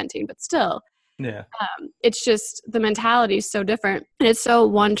is preventing, but still. Yeah. It's just the mentality is so different. And it's so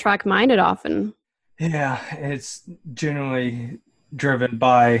one-track minded often. Yeah, it's generally driven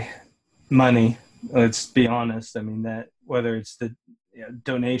by money. Let's be honest. I mean, that whether it's the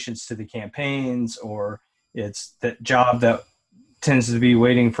donations to the campaigns or it's that job that tends to be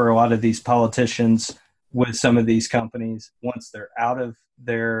waiting for a lot of these politicians with some of these companies once they're out of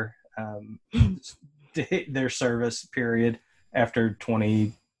their service period after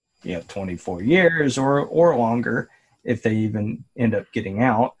 24 years or longer, if they even end up getting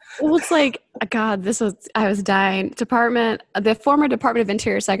out. Well, it's like, God, I was dying. The former Department of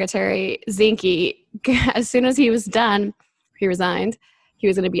Interior Secretary, Zinke, as soon as he was done, he resigned. He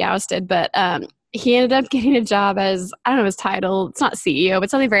was going to be ousted, but he ended up getting a job as, I don't know his title, it's not CEO, but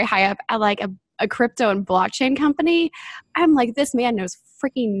something very high up at like a crypto and blockchain company. I'm like, this man knows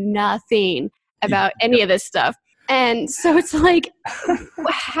freaking nothing about any of this stuff. And so it's like,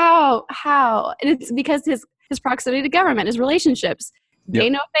 how? And it's because his proximity to government, his relationships. They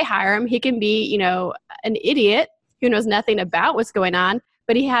know if they hire him, he can be, an idiot who knows nothing about what's going on,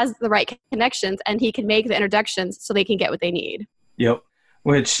 but he has the right connections and he can make the introductions so they can get what they need. Yep.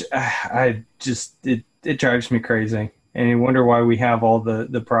 Which it drives me crazy. And you wonder why we have all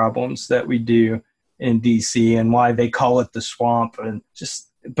the problems that we do in DC and why they call it the swamp.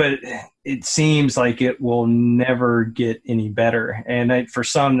 But it seems like it will never get any better. And for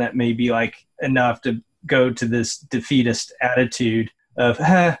some, that may be like enough to go to this defeatist attitude of,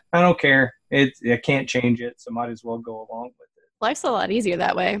 I don't care. I can't change it, so might as well go along with it. Life's a lot easier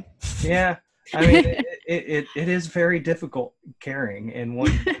that way. Yeah. I mean, it is very difficult carrying and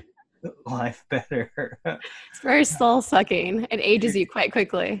one life better. It's very soul-sucking. It ages you quite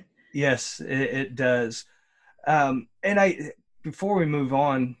quickly. Yes, it does. And before we move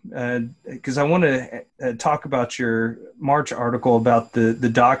on, because I want to talk about your March article about the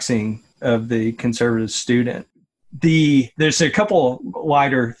doxing of the conservative student. There's a couple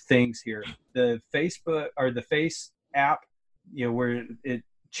lighter things here. The Facebook or the Face app, where it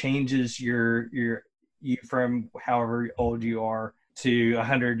changes you from however old you are to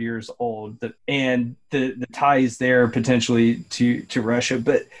 100 years old, and the ties there potentially to Russia.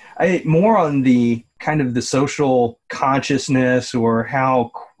 But more on the kind of the social consciousness or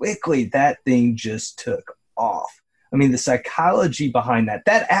how quickly that thing just took off. I mean, the psychology behind that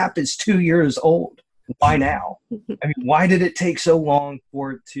app is 2 years old. Why now? I mean, why did it take so long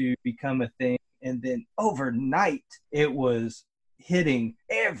for it to become a thing? And then overnight, it was hitting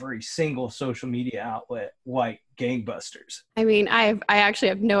every single social media outlet like gangbusters. I mean, I actually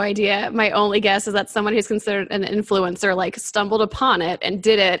have no idea. My only guess is that someone who's considered an influencer like stumbled upon it and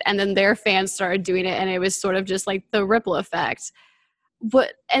did it, and then their fans started doing it, and it was sort of just like the ripple effect.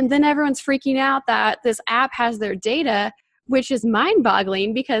 And then everyone's freaking out that this app has their data, which is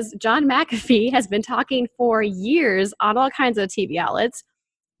mind-boggling because John McAfee has been talking for years on all kinds of TV outlets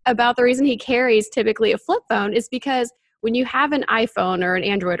about the reason he carries typically a flip phone is because when you have an iPhone or an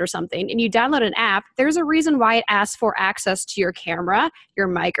Android or something and you download an app, there's a reason why it asks for access to your camera, your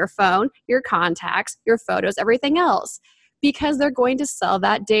microphone, your contacts, your photos, everything else, because they're going to sell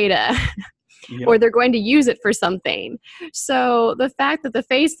that data. Yep. Or they're going to use it for something. So the fact that the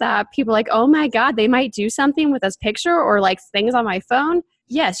Face app, people are like, oh my God, they might do something with this picture or like things on my phone.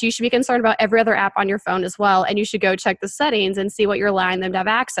 Yes, you should be concerned about every other app on your phone as well. And you should go check the settings and see what you're allowing them to have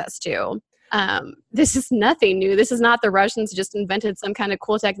access to. This is nothing new. This is not the Russians just invented some kind of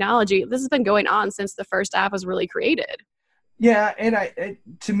cool technology. This has been going on since the first app was really created. Yeah. And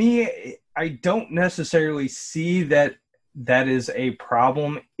to me, I don't necessarily see that is a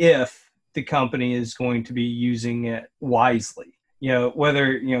problem if the company is going to be using it wisely.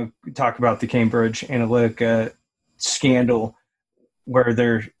 Whether, talk about the Cambridge Analytica scandal where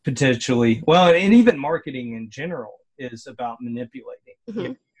they're potentially, and even marketing in general is about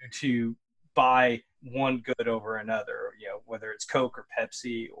manipulating to buy one good over another, whether it's Coke or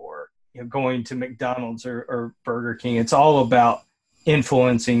Pepsi or, going to McDonald's or Burger King. It's all about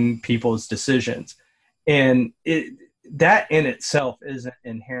influencing people's decisions. And that in itself isn't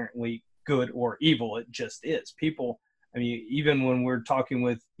inherently good or evil. It just is. People, I mean, even when we're talking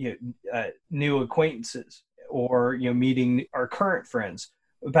with new acquaintances or meeting our current friends,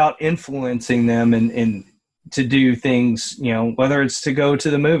 about influencing them and to do things, whether it's to go to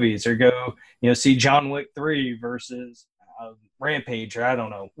the movies or go see John Wick 3 versus Rampage, or I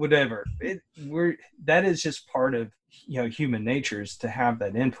don't know, whatever. That is just part of human nature, is to have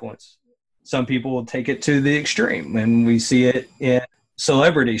that influence. Some people will take it to the extreme, and we see it in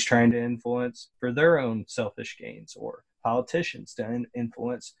celebrities trying to influence for their own selfish gains, or politicians to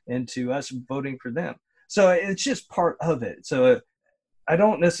influence into us voting for them. So it's just part of it. So I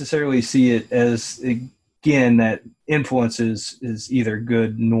don't necessarily see it as, again, that influence is either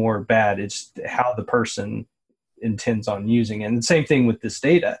good nor bad. It's how the person intends on using it. And the same thing with this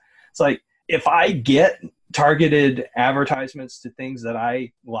data. It's like, if I get targeted advertisements to things that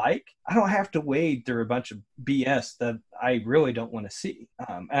I like, I don't have to wade through a bunch of BS that I really don't want to see.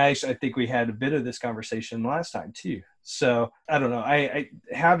 I think we had a bit of this conversation last time too. So I don't know. I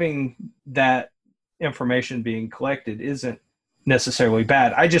having that information being collected isn't necessarily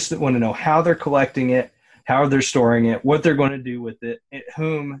bad. I just want to know how they're collecting it, how they're storing it, what they're going to do with it,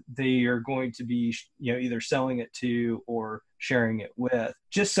 whom they are going to be, either selling it to or sharing it with,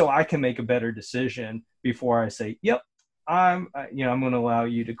 just so I can make a better decision before I say, yep, I'm going to allow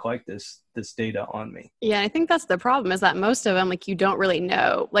you to collect this data on me. Yeah, I think that's the problem, is that most of them, like, you don't really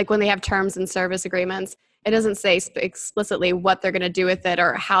know. Like when they have terms and service agreements, it doesn't say explicitly what they're going to do with it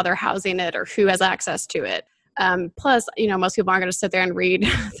or how they're housing it or who has access to it. Plus, most people aren't going to sit there and read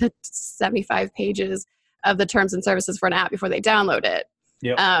the 75 pages of the terms and services for an app before they download it.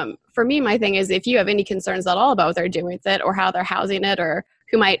 Yep. For me, my thing is, if you have any concerns at all about what they're doing with it or how they're housing it or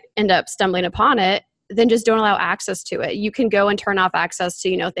who might end up stumbling upon it, then just don't allow access to it. You can go and turn off access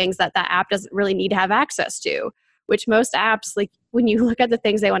to, things that app doesn't really need to have access to, which most apps, like when you look at the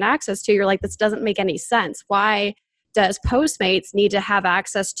things they want access to, you're like, this doesn't make any sense. Why does Postmates need to have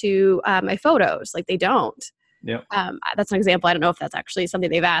access to my photos? Like they don't. Yep. That's an example. I don't know if that's actually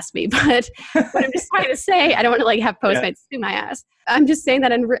something they've asked me, but what I'm just trying to say, I don't want to have Postmates sue my ass. I'm just saying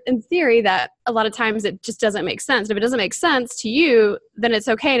that in theory that a lot of times it just doesn't make sense. And if it doesn't make sense to you, then it's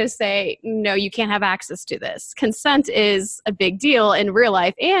okay to say, no, you can't have access to this. Consent is a big deal in real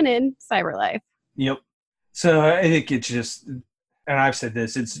life and in cyber life. Yep. So I think it's just, and I've said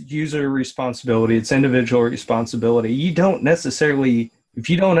this, it's user responsibility. It's individual responsibility. You don't necessarily, if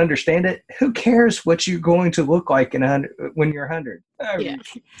you don't understand it, who cares what you're going to look like when you're 100?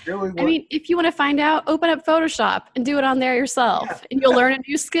 If you want to find out, open up Photoshop and do it on there yourself. Yeah. And you'll learn a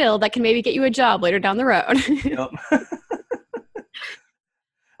new skill that can maybe get you a job later down the road. Yep.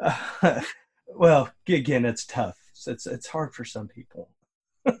 Well, again, it's tough. It's hard for some people.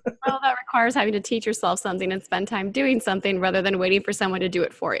 Well, that requires having to teach yourself something and spend time doing something rather than waiting for someone to do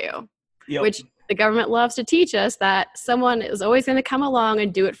it for you. Yep. Which the government loves to teach us, that someone is always going to come along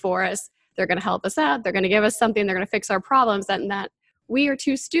and do it for us. They're going to help us out. They're going to give us something. They're going to fix our problems, and that we are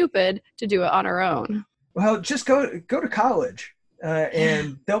too stupid to do it on our own. Well, just go to college,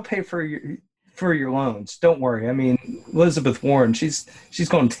 and they'll pay for your loans. Don't worry. I mean, Elizabeth Warren, she's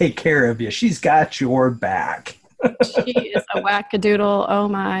going to take care of you. She's got your back. She is a wackadoodle. Oh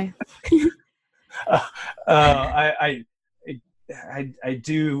my. I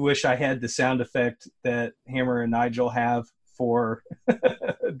do wish I had the sound effect that Hammer and Nigel have for.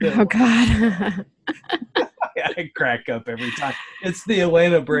 Oh God. I crack up every time. It's the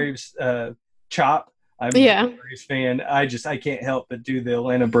Atlanta Braves chop. I'm a Braves fan. I can't help but do the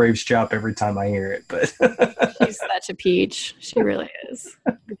Atlanta Braves chop every time I hear it. But she's such a peach. She really is.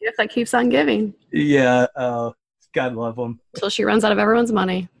 The gift that keeps on giving. Yeah. God love them. Until she runs out of everyone's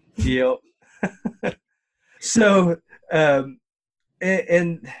money. Yep. So, and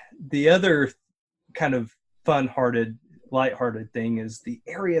the other kind of lighthearted thing is the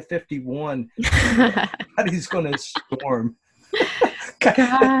Area 51. Everybody's going to storm.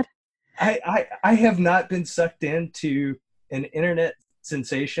 God. I have not been sucked into an internet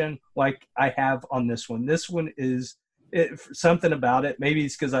sensation like I have on this one. This one is something about it. Maybe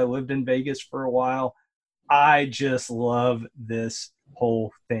it's because I lived in Vegas for a while. I just love this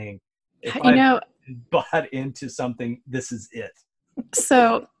whole thing. If I bought into something, this is it.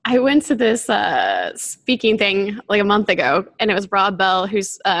 So I went to this speaking thing like a month ago, and it was Rob Bell,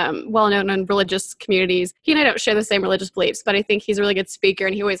 who's well-known in religious communities. He and I don't share the same religious beliefs, but I think he's a really good speaker,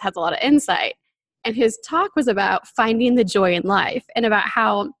 and he always has a lot of insight. And his talk was about finding the joy in life and about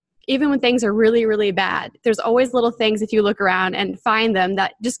how even when things are really, really bad, there's always little things if you look around and find them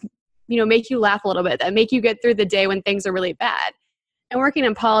that just make you laugh a little bit, that make you get through the day when things are really bad. And working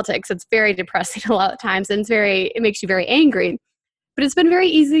in politics, it's very depressing a lot of times, and it makes you very angry. But it's been very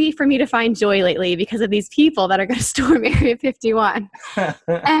easy for me to find joy lately because of these people that are going to storm Area 51.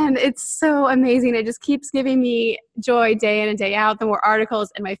 And it's so amazing. It just keeps giving me joy day in and day out. The more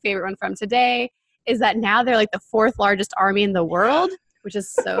articles, and my favorite one from today is that now they're like the 4th largest army in the world, which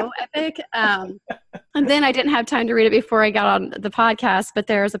is so epic. And then I didn't have time to read it before I got on the podcast, but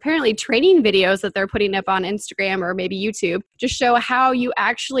there's apparently training videos that they're putting up on Instagram or maybe YouTube to show how you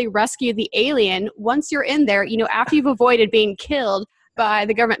actually rescue the alien once you're in there, after you've avoided being killed by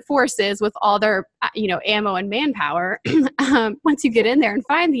the government forces with all their, ammo and manpower. Once you get in there and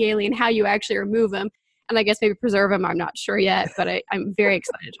find the alien, how you actually remove them. And I guess maybe preserve them. I'm not sure yet, but I'm very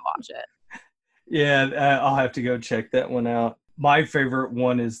excited to watch it. Yeah, I'll have to go check that one out. My favorite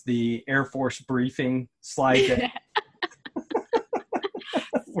one is the Air Force briefing slide deck.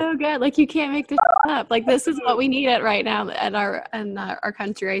 So good. Like, you can't make this up. Like, this is what we need it right now in our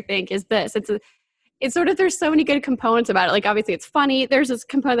country, I think, is this. It's sort of, there's so many good components about it. Like, obviously it's funny. There's this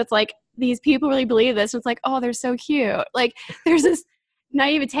component that's like, these people really believe this. And it's like, oh, they're so cute. Like, there's this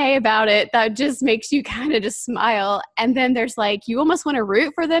naivete about it that just makes you kind of just smile. And then there's like, you almost want to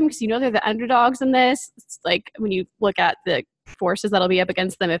root for them because they're the underdogs in this. It's like when you look at the forces that'll be up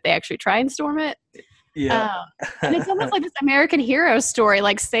against them if they actually try and storm it. Yeah. And it's almost like this American hero story,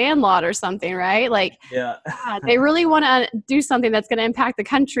 like Sandlot or something, right? Like, Yeah. they really want to do something that's going to impact the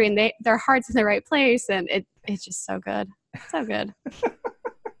country, and their heart's in the right place, and it's just so good, so good.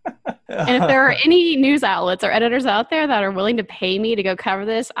 And if there are any news outlets or editors out there that are willing to pay me to go cover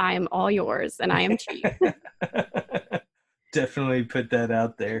this, I am all yours, and I am cheap. Definitely put that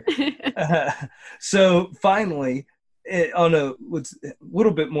out there. So finally, on a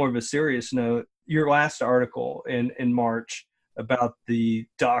little bit more of a serious note, your last article in March about the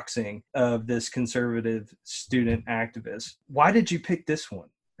doxing of this conservative student activist. Why did you pick this one?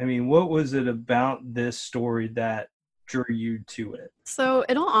 I mean, what was it about this story that drew you to it? So,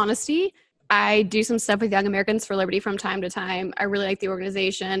 in all honesty, I do some stuff with Young Americans for Liberty from time to time. I really like the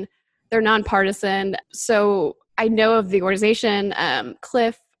organization. They're nonpartisan. So I know of the organization.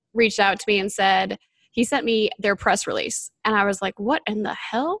 Cliff reached out to me and said, he sent me their press release. And I was like, what in the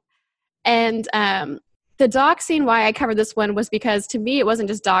hell? And the doxing, why I covered this one was because to me, it wasn't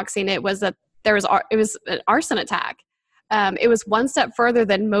just doxing. It was that it was an arson attack. It was one step further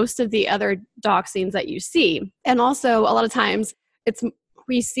than most of the other doxings that you see. And also a lot of times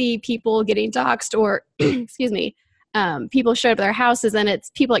we see people getting doxed or, excuse me, people show up at their houses and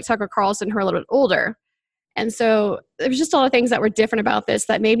it's people like Tucker Carlson who are a little bit older. And so there was just a lot of things that were different about this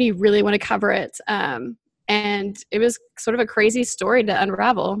that made me really want to cover it. And it was sort of a crazy story to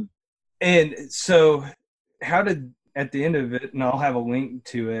unravel. And so how did, at the end of it, and I'll have a link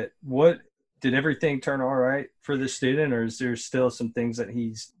to it, did everything turn all right for the student, or is there still some things that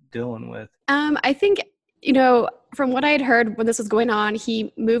he's dealing with? I think, from what I had heard when this was going on,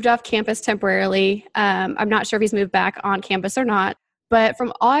 he moved off campus temporarily. I'm not sure if he's moved back on campus or not, but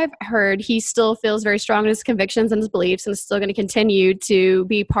from all I've heard, he still feels very strong in his convictions and his beliefs and is still going to continue to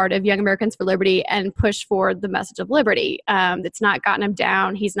be part of Young Americans for Liberty and push for the message of liberty. It's not gotten him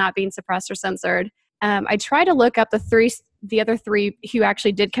down. He's not being suppressed or censored. I tried to look up the other three who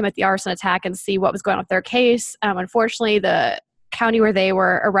actually did commit the arson attack and see what was going on with their case. Unfortunately, the county where they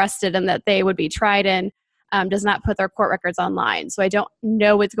were arrested and that they would be tried in does not put their court records online. So I don't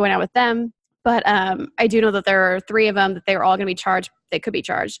know what's going on with them. But I do know that there are three of them that they were all going to be charged. They could be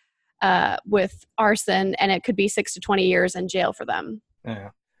charged with arson, and it could be 6 to 20 years in jail for them. Yeah.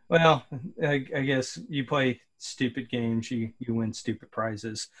 Well, I guess you play stupid games, you win stupid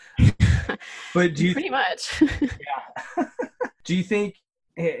prizes. But do you pretty much? Yeah. Do you think,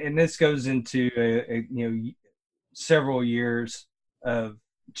 and this goes into several years of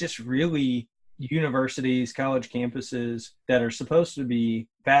just really universities, college campuses that are supposed to be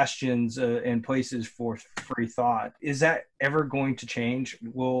bastions and places for free thought. Is that ever going to change?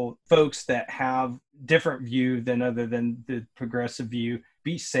 Will folks that have different view other than the progressive view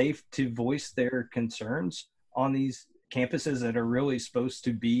be safe to voice their concerns on these campuses that are really supposed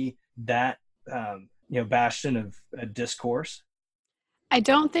to be that bastion of discourse? I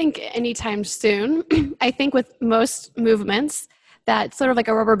don't think anytime soon. I think with most movements, that's sort of like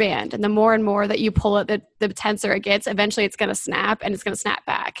a rubber band. And the more and more that you pull it, the tenser it gets, eventually it's going to snap and it's going to snap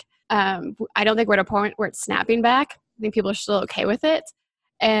back. I don't think we're at a point where it's snapping back. I think people are still okay with it.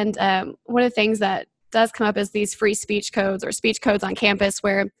 And one of the things that does come up is these free speech codes or speech codes on campus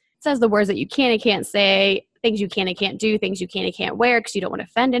where it says the words that you can and can't say, things you can and can't do, things you can and can't wear because you don't want to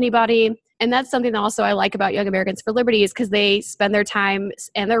offend anybody. And that's something that also I like about Young Americans for Liberty is because they spend their time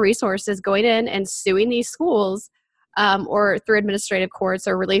and their resources going in and suing these schools or through administrative courts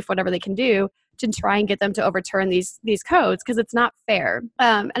or relief, whatever they can do to try and get them to overturn these codes because it's not fair.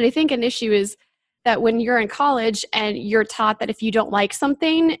 And I think an issue is that when you're in college and you're taught that if you don't like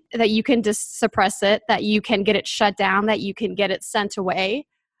something, that you can just suppress it, that you can get it shut down, that you can get it sent away.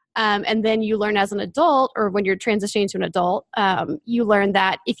 And then you learn as an adult, or when you're transitioning to an adult, you learn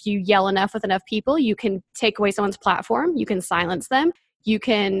that if you yell enough with enough people, you can take away someone's platform, you can silence them, you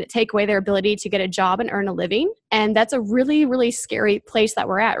can take away their ability to get a job and earn a living. And that's a really, really scary place that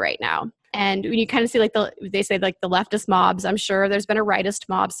we're at right now. And when you kind of see they say the leftist mobs, I'm sure there's been a rightist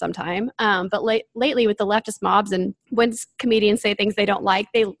mob sometime. But lately with the leftist mobs, and when comedians say things they don't like,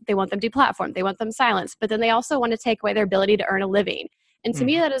 they want them deplatformed, they want them silenced, but then they also want to take away their ability to earn a living. And to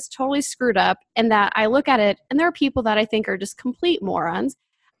me, that is totally screwed up. And that I look at it, and there are people that I think are just complete morons.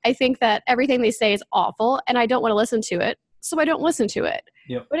 I think that everything they say is awful, and I don't want to listen to it, so I don't listen to it.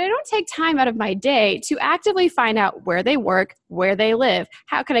 Yep. But I don't take time out of my day to actively find out where they work, where they live,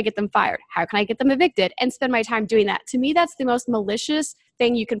 how can I get them fired, how can I get them evicted, and spend my time doing that. To me, that's the most malicious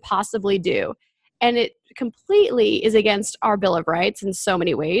thing you can possibly do. And it completely is against our Bill of Rights in so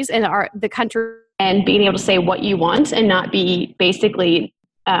many ways, and the country, and being able to say what you want and not be basically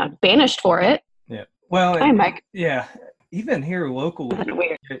banished for it. Yeah. Well, hi, Mike. Yeah. even here locally,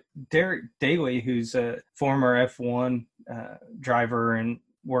 Derek Daly, who's a former F1 driver and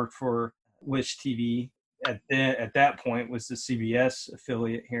worked for Wish TV, at that point was the CBS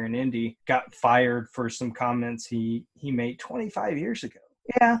affiliate here in Indy, got fired for some comments he made 25 years ago.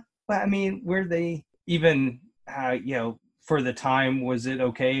 Yeah, but I mean, were they even, for the time, was it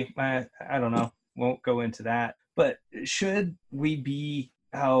okay? I don't know. Won't go into that. But should we be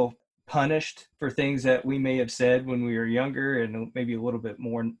punished for things that we may have said when we were younger and maybe a little bit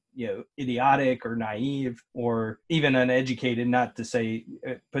more, idiotic or naive or even uneducated? Not to say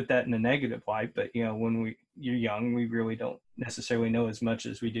put that in a negative light, but when you're young, we really don't necessarily know as much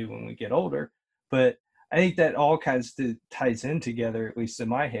as we do when we get older. But I think that all kinds of ties in together, at least in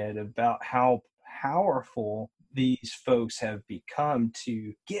my head, about how powerful these folks have become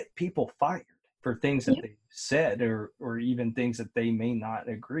to get people fired for things that they said or even things that they may not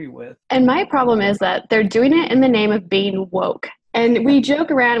agree with. And my problem is that they're doing it in the name of being woke. And we joke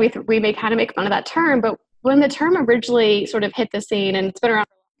around, we may kind of make fun of that term, but when the term originally sort of hit the scene, and it's been around,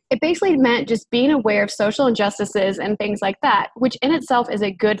 it basically meant just being aware of social injustices and things like that, which in itself is a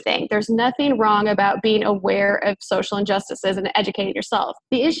good thing. There's nothing wrong about being aware of social injustices and educating yourself.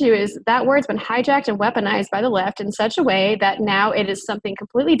 The issue is that word's been hijacked and weaponized by the left in such a way that now it is something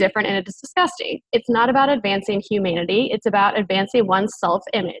completely different and it is disgusting. It's not about advancing humanity. It's about advancing one's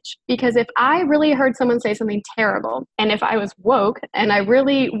self-image. Because if I really heard someone say something terrible, and if I was woke and I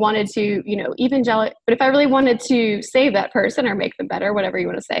really wanted to, evangelic, but if I really wanted to save that person or make them better, whatever you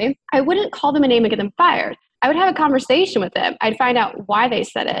want to say, I wouldn't call them a name and get them fired. I would have a conversation with them. I'd find out why they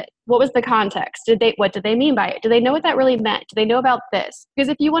said it. What was the context? What did they mean by it? Do they know what that really meant? Do they know about this? Because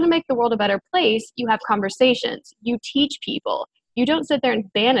if you want to make the world a better place, you have conversations. You teach people. You don't sit there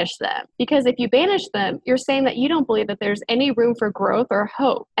and banish them. Because if you banish them, you're saying that you don't believe that there's any room for growth or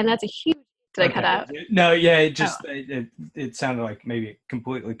hope. And that's a huge... Did I cut out? No, yeah, it sounded like maybe it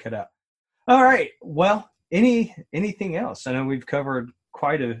completely cut out. All right. Well, anything else? I know we've covered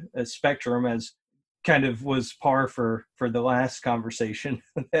quite a spectrum, as kind of was par for the last conversation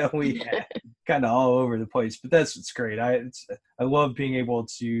that we had, kind of all over the place. But that's what's great. I love being able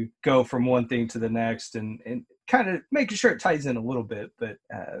to go from one thing to the next and kind of making sure it ties in a little bit. But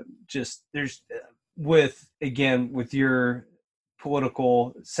just there's with your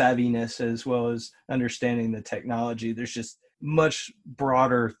political savviness as well as understanding the technology, there's just much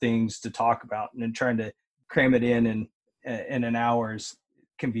broader things to talk about, and then trying to cram it in an hour's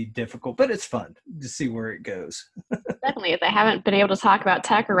can be difficult, but it's fun to see where it goes. Definitely. I haven't been able to talk about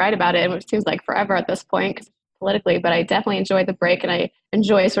tech or write about it, which seems like forever at this point politically, but I definitely enjoy the break, and I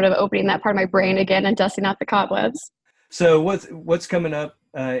enjoy sort of opening that part of my brain again and dusting out the cobwebs. So what's coming up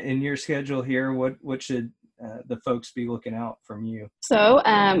in your schedule here? What should the folks be looking out from you? So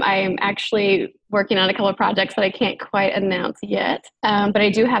I'm actually working on a couple of projects that I can't quite announce yet, but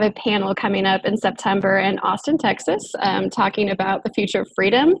I do have a panel coming up in September in Austin, Texas, talking about the future of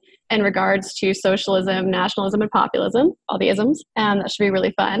freedom in regards to socialism, nationalism, and populism, all the isms. That should be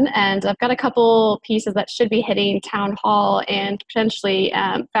really fun. And I've got a couple pieces that should be hitting Town Hall and potentially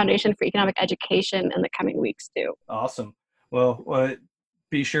Foundation for Economic Education in the coming weeks too. Awesome. Well,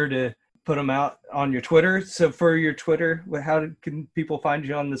 be sure to put them out on your Twitter. So for your Twitter, how can people find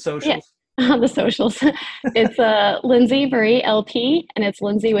you on the socials? Yeah, on the socials. It's Lindsay Marie LP, and it's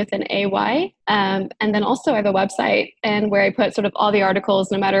Lindsay with an AY. And then also I have a website and where I put sort of all the articles,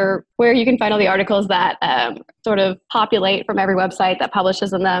 no matter where you can find all the articles that sort of populate from every website that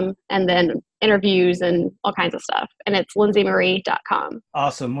publishes in them, and then interviews and all kinds of stuff. And it's lindsaymarie.com.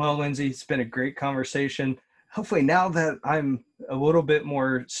 Awesome. Well, Lindsay, it's been a great conversation. Hopefully now that I'm a little bit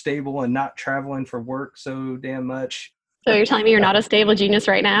more stable and not traveling for work so damn much. So you're telling me you're not a stable genius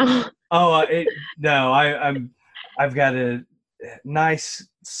right now? Oh, no, I've got a nice,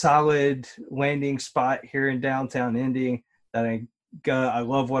 solid landing spot here in downtown Indy that I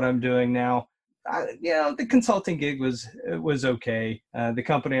love what I'm doing now. The consulting gig was okay. The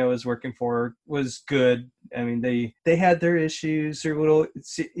company I was working for was good. I mean, they had their issues, their little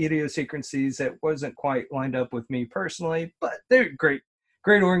idiosyncrasies that wasn't quite lined up with me personally, but they're great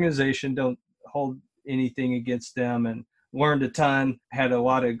organization. Don't hold anything against them, and learned a ton. Had a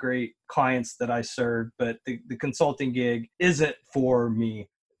lot of great clients that I served, but the consulting gig isn't for me.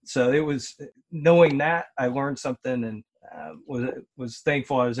 So it was knowing that I learned something, and was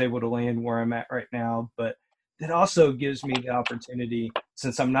thankful I was able to land where I'm at right now. But it also gives me the opportunity,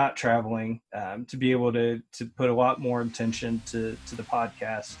 since I'm not traveling, to be able to put a lot more attention to the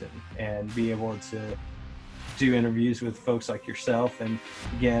podcast and be able to do interviews with folks like yourself. And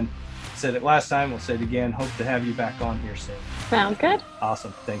again, said it last time, we'll say it again. Hope to have you back on here soon. Sounds good.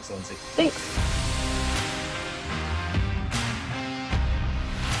 Awesome. Thanks, Lindsay. Thanks.